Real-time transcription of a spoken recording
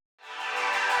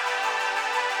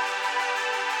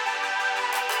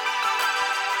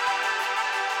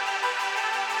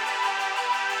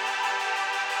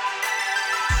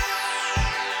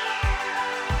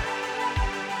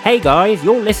Hey guys,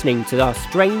 you're listening to our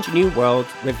Strange New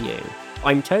Worlds review.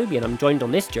 I'm Toby and I'm joined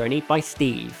on this journey by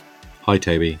Steve. Hi,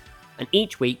 Toby. And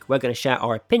each week we're going to share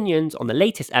our opinions on the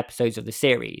latest episodes of the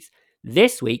series.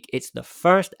 This week it's the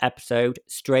first episode,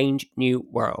 Strange New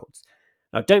Worlds.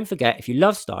 Now don't forget, if you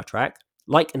love Star Trek,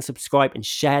 like and subscribe and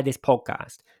share this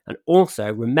podcast. And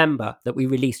also remember that we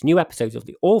release new episodes of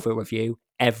the Orville Review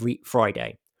every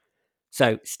Friday.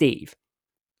 So, Steve,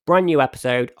 brand new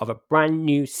episode of a brand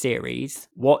new series.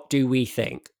 What do we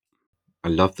think? I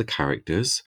love the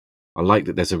characters. I like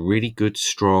that there's a really good,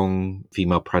 strong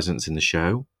female presence in the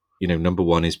show. You know, number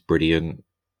one is brilliant.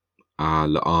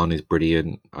 La'an is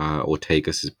brilliant.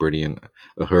 Ortegas is brilliant.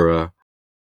 Uhura.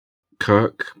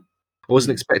 Kirk. I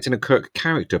wasn't expecting a Kirk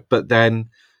character, but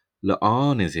then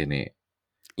La'an is in it.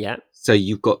 Yeah. So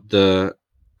you've got the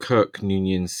Kirk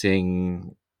Noonien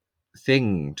Singh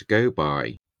thing to go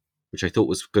by, which I thought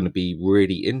was going to be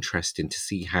really interesting to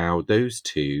see how those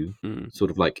two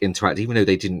sort of like interact, even though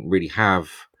they didn't really have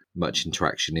much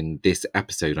interaction in this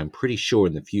episode. I'm pretty sure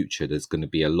in the future there's going to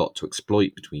be a lot to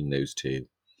exploit between those two.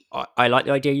 I like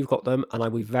the idea you've got them, and I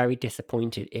would be very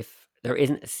disappointed if there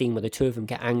isn't a scene where the two of them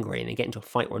get angry and they get into a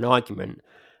fight or an argument,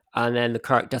 and then the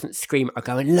Kirk doesn't scream or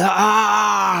going,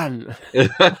 "Lan!"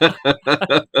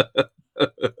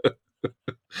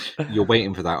 You're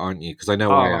waiting for that, aren't you? Because I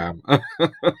know I Oh, am.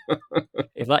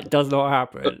 if that does not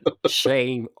happen,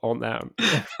 shame on them.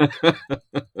 No,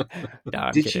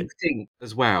 I'm Did you kidding. think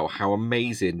as well how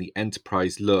amazing the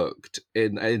Enterprise looked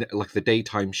in like the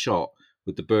daytime shot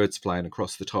with the birds flying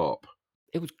across the top?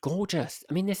 It was gorgeous.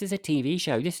 I mean, this is a TV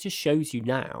show. This just shows you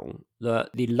now that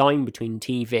the line between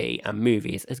TV and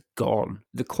movies has gone.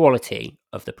 The quality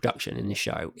of the production in this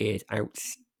show is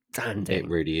outstanding. It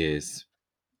really is.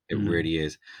 It really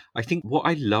is. I think what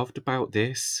I loved about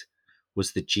this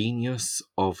was the genius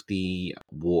of the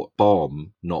warp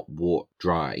bomb, not warp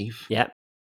drive. Yeah.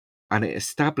 And it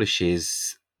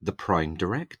establishes the Prime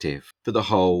Directive for the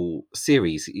whole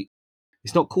series.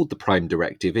 It's not called the Prime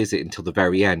Directive, is it, until the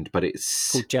very end, but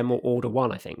it's Called General Order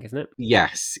 1, I think, isn't it?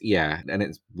 Yes, yeah, and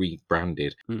it's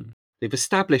rebranded. They've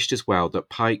established as well that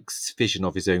Pike's vision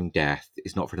of his own death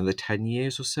is not for another 10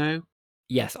 years or so.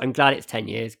 Yes, I'm glad it's 10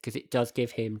 years because it does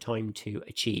give him time to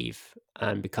achieve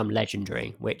and become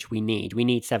legendary, which we need. We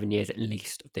need 7 years at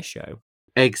least of this show.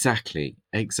 Exactly.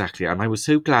 And I was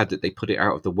so glad that they put it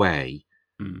out of the way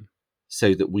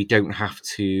so that we don't have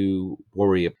to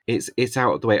worry. It's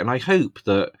out of the way. And I hope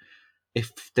that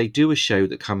if they do a show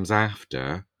that comes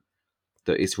after,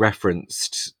 that it's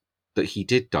referenced that he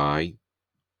did die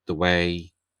the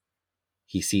way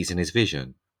he sees in his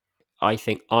vision. I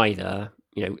think either,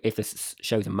 if this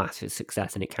show's a massive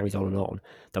success and it carries on,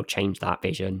 they'll change that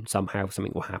vision. Somehow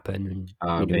something will happen and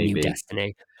a new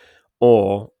destiny.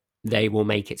 Or they will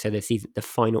make it so the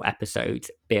final episodes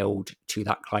build to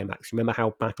that climax. Remember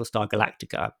how Battlestar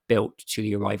Galactica built to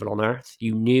the arrival on Earth?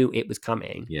 You knew it was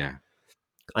coming. Yeah.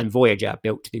 And Voyager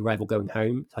built to the arrival going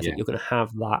home. So I think Yeah. you're going to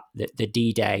have that the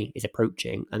D-Day is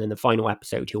approaching, and then the final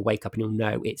episode, he'll wake up and he'll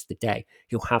know it's the day.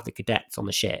 He'll have the cadets on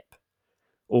the ship.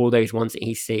 All those ones that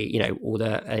he see, all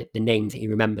the names that he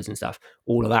remembers and stuff,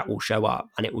 all of that will show up,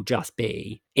 and it will just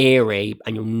be eerie,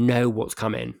 and you'll know what's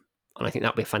coming. And I think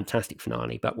that'll be a fantastic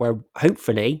finale. But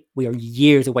hopefully we are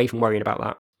years away from worrying about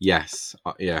that. Yes.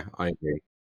 Yeah, I agree.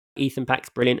 Ethan Peck's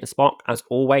brilliant as Spock, as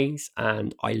always,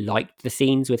 and I liked the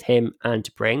scenes with him and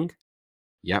T'Pring.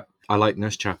 Yep. I like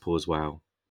Nurse Chapel as well.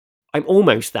 I'm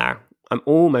almost there.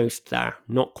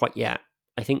 Not quite yet.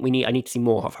 I think I need to see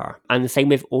more of her. And the same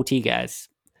with Ortegas.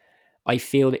 I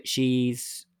feel that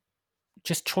she's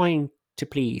just trying to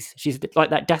please. She's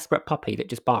like that desperate puppy that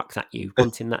just barks at you,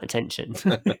 wanting that attention.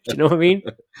 Do you know what I mean?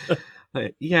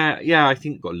 Yeah. I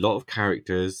think you've got a lot of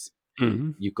characters.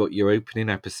 Mm-hmm. You've got your opening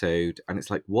episode, and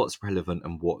it's like what's relevant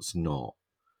and what's not.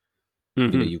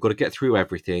 Mm-hmm. You've got to get through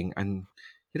everything, and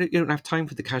you don't have time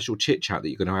for the casual chit chat that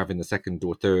you're going to have in the second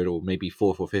or third or maybe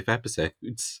fourth or fifth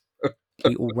episodes.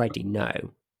 We already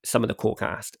know some of the core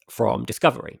cast from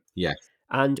Discovery. Yes.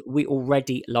 And we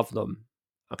already love them.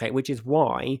 Okay, which is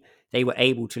why they were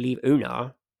able to leave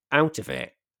Una out of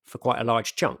it for quite a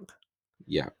large chunk.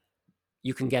 Yeah.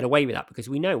 You can get away with that because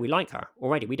we know we like her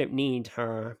already. We don't need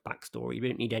her backstory. We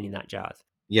don't need any of that jazz.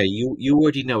 Yeah, you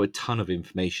already know a ton of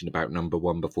information about number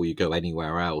one before you go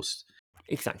anywhere else.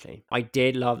 Exactly. I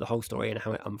did love the whole story and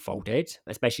how it unfolded,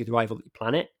 especially the rival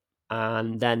planet.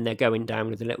 And then they're going down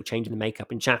with a little change in the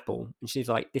makeup in chapel. And she's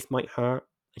like, this might hurt.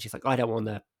 And she's like, I don't want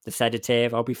the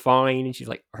sedative. I'll be fine. And she's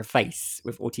like, her face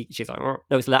with Ortiz. She's like, oh.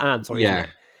 No, it's La'an, sorry, isn't it?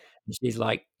 And she's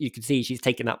like, you can see she's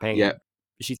taking that pain. Yeah.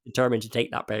 she's determined to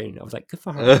take that pain. I was like, good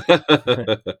for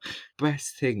her.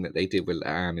 Best thing that they did with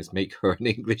Anne is make her an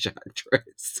English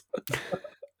actress.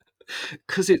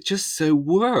 Because it just so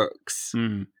works.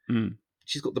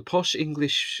 She's got the posh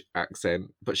English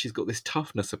accent, but she's got this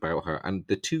toughness about her, and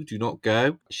the two do not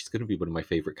go. She's going to be one of my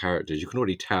favourite characters. You can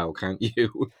already tell, can't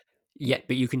you? Yeah,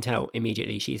 but you can tell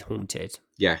immediately she's haunted,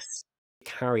 Yes.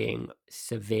 carrying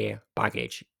severe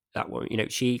baggage. That one,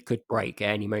 she could break at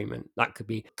any moment. That could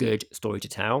be good story to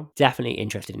tell. Definitely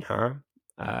interested in her.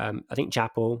 I think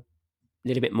Chapel a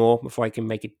little bit more before I can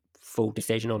make a full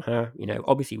decision on her.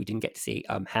 Obviously we didn't get to see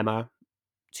Hemmer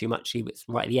too much. He was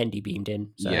right at the end. He beamed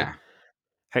in, so Yeah.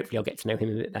 hopefully I'll get to know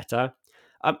him a bit better.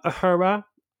 Ahura,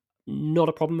 not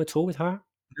a problem at all with her.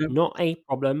 No, Not a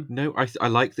problem. no, I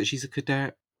like that she's a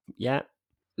cadet. Yeah,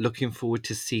 Looking forward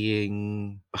to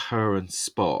seeing her and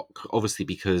Spock. Obviously,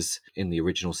 because in the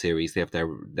original series they have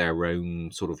their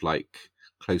own sort of like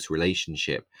close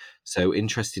relationship. So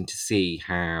interesting to see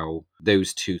how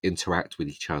those two interact with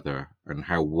each other and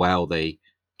how well they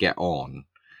get on.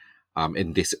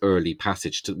 In this early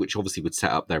passage, which obviously would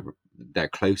set up their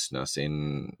closeness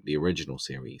in the original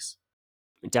series.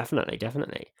 definitely,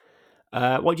 definitely.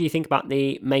 What do you think about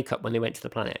the makeup when they went to the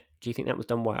planet? Do you think that was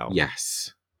done well?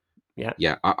 Yes, Yeah.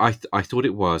 yeah, I thought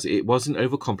it was. It wasn't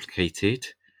overcomplicated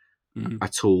Mhm.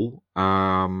 at all,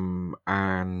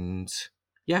 and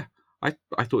yeah, I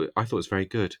thought it was very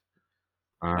good.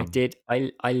 I Um, did.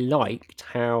 I liked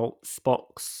how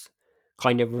Spock's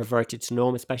kind of reverted to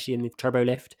norm, especially in the turbo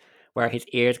lift, where his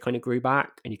ears kind of grew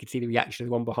back, and you could see the reaction of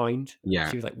the one behind. yeah,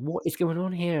 She was like, "What is going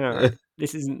on here?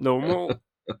 This isn't normal."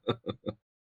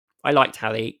 I liked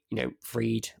how they,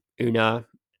 freed Una.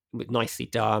 It was nicely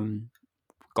done.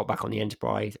 Got back on the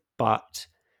Enterprise, but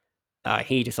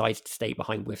he decides to stay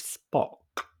behind with Spock.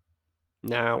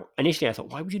 Now, initially, I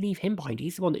thought, why would you leave him behind?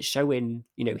 He's the one that's showing,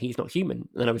 he's not human.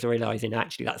 And then I was realizing,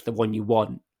 actually, that's the one you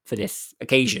want for this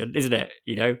occasion, isn't it?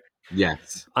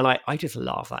 yes, And I just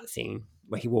love that scene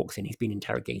where he walks in. He's been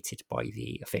interrogated by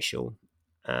the official,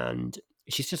 and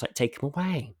she's just like, take him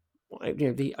away.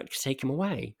 Just take him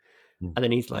away. Mm, And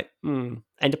then he's like,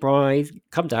 Enterprise,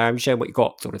 come down, show him what you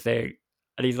got, sort of thing.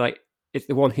 And he's like, it's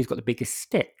the one who's got the biggest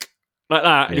stick. Like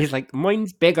that. And yeah, he's like,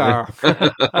 mine's bigger.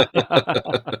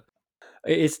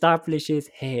 It establishes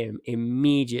him it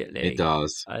immediately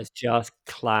does. as just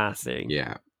classy.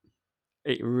 Yeah.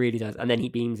 It really does. And then he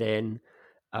beams in,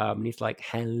 and he's like,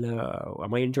 "Hello,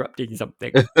 am I interrupting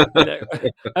something?" You know?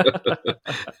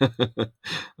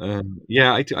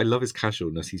 Yeah, I love his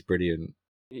casualness. He's brilliant.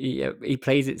 He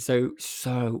plays it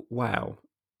so well.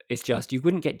 It's just you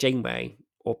wouldn't get Janeway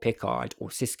or Picard or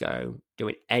Cisco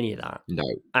doing any of that No,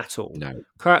 at all. no.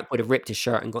 Kirk would have ripped his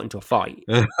shirt and got into a fight,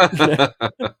 you know,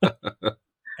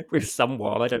 with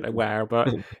someone. I don't know where, but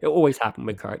it always happened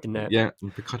with Kirk, didn't Yeah,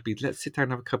 and Picard would be, let's sit down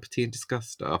and have a cup of tea and discuss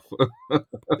stuff. it?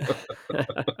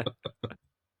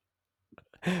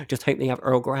 Just hope they have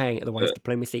Earl Grey, otherwise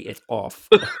diplomacy is off.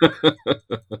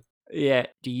 Yeah.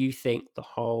 Do you think the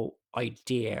whole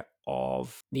idea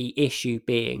of the issue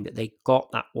being that they got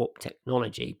that warp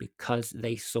technology because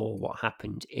they saw what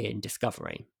happened in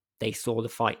Discovery? They saw the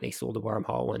fight, they saw the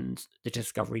wormhole and the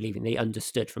Discovery leaving. They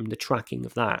understood from the tracking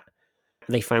of that.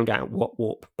 They found out what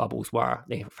warp bubbles were.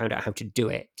 They found out how to do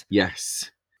it. Yes,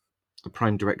 the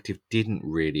Prime Directive didn't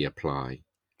really apply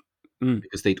Mm,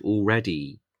 because they'd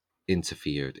already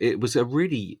interfered. It was a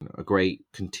great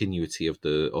continuity of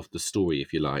the story,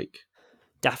 if you like.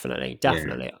 definitely, Yeah,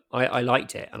 definitely. I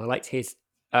liked it, and I liked his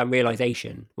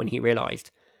realization when he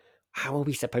realized, how are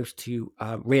we supposed to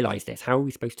realize this? How are we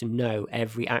supposed to know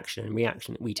every action and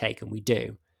reaction that we take and we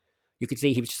do? You could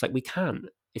see he was just like, we can't.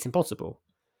 It's impossible.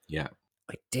 yeah.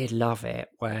 I did love it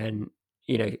when,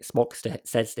 Spock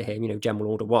says to him,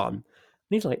 General Order 1. And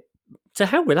he's like, to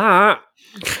hell with that.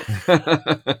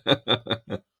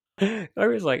 I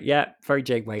was like, yeah, very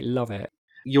Janeway. Love it.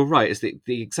 You're right. It's the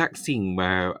exact scene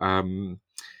where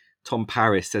Tom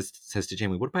Paris says to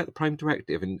Jamie, "What about the Prime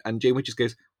Directive?" And Jamie just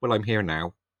goes, "Well, I'm here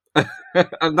now,"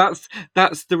 and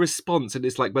that's the response. And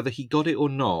it's like whether he got it or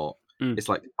not, Mm. it's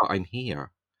like, "But I'm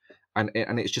here," and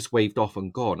it's just waved off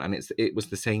and gone. And it was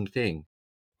the same thing.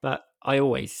 But I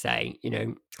always say,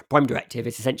 Prime Directive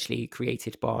is essentially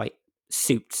created by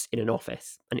suits in an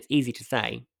office. And it's easy to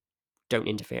say, don't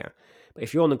interfere. But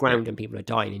if you're on the Yeah, ground and people are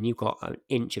dying and you've got an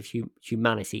inch of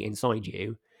humanity inside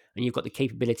you and you've got the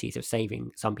capabilities of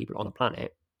saving some people on a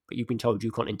planet, but you've been told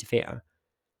you can't interfere,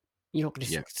 you're not going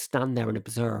to yeah, stand there and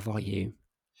observe, are you?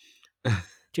 Do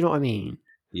you know what I mean?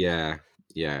 yeah,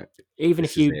 yeah. Even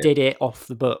This if is you it. did it off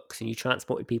the books and you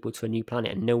transported people to a new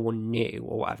planet and no one knew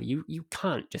or whatever, you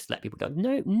can't just let people go.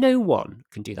 No one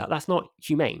can do that. That's not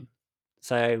humane.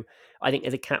 So I think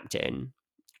as a captain,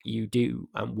 you do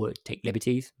and would take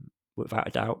liberties, without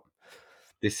a doubt.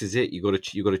 This is it. You got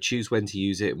to choose when to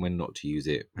use it and when not to use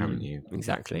it, haven't you?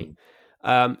 Exactly.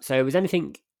 So was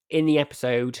anything in the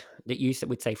episode that you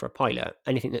would say for a pilot,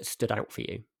 anything that stood out for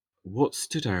you? What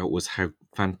stood out was how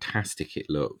fantastic it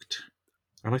looked,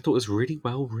 and I thought it was really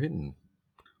well written.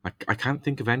 I can't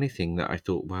think of anything that I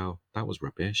thought, wow, that was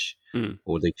rubbish,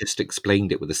 or they just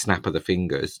explained it with a snap of the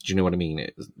fingers. Do you know what I mean?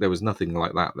 There was nothing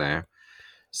like that there.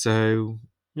 So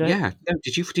No, yeah, no,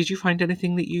 did you find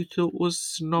anything that you thought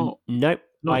was nope. not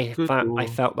good I or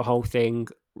felt the whole thing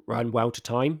ran well to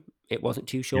time. It wasn't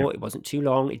too yeah short. It wasn't too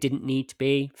long. It didn't need to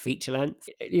be feature length.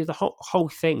 The whole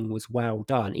thing was well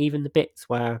done. Even the bits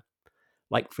where,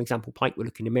 like for example, Pike would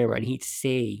look in the mirror and he'd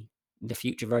see the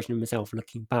future version of himself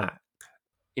looking back.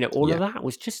 All of yeah that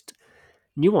was just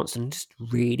nuanced and just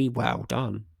really well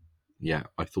done. yeah?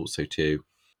 I thought so too.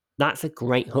 That's a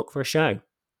great hook for a show.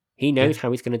 He Yeah, knows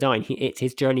how he's going to die, and it's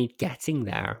his journey getting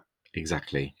there.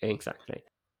 exactly. Exactly.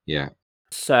 Yeah.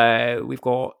 So we've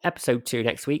got episode 2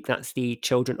 next week. That's the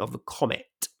Children of the Comet.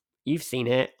 You've seen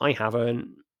it. I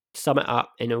haven't. Sum it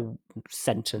up in a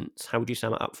sentence. How would you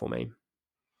sum it up for me?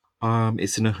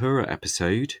 It's an Uhura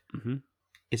episode. Mm-hmm.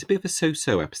 It's a bit of a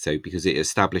so-so episode because it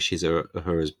establishes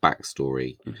Uhura's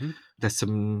backstory. Mm-hmm. There's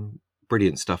some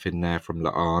brilliant stuff in there from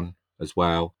La'an as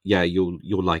well. Yeah, you'll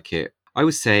like it. I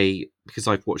would say, because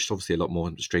I've watched obviously a lot more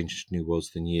Strange New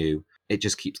Worlds than you, it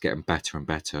just keeps getting better and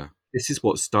better. This is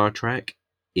what Star Trek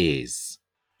is.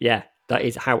 Yeah, that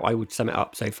is how I would sum it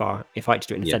up so far. If I had to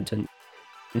do it in a Yeah. sentence,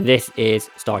 this is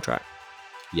Star Trek.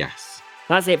 Yes.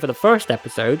 That's it for the first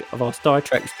episode of our Star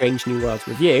Trek Strange New Worlds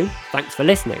review. Thanks for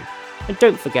listening. And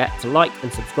don't forget to like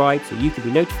and subscribe so you can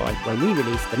be notified when we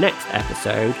release the next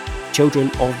episode, Children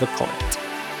of the Comet.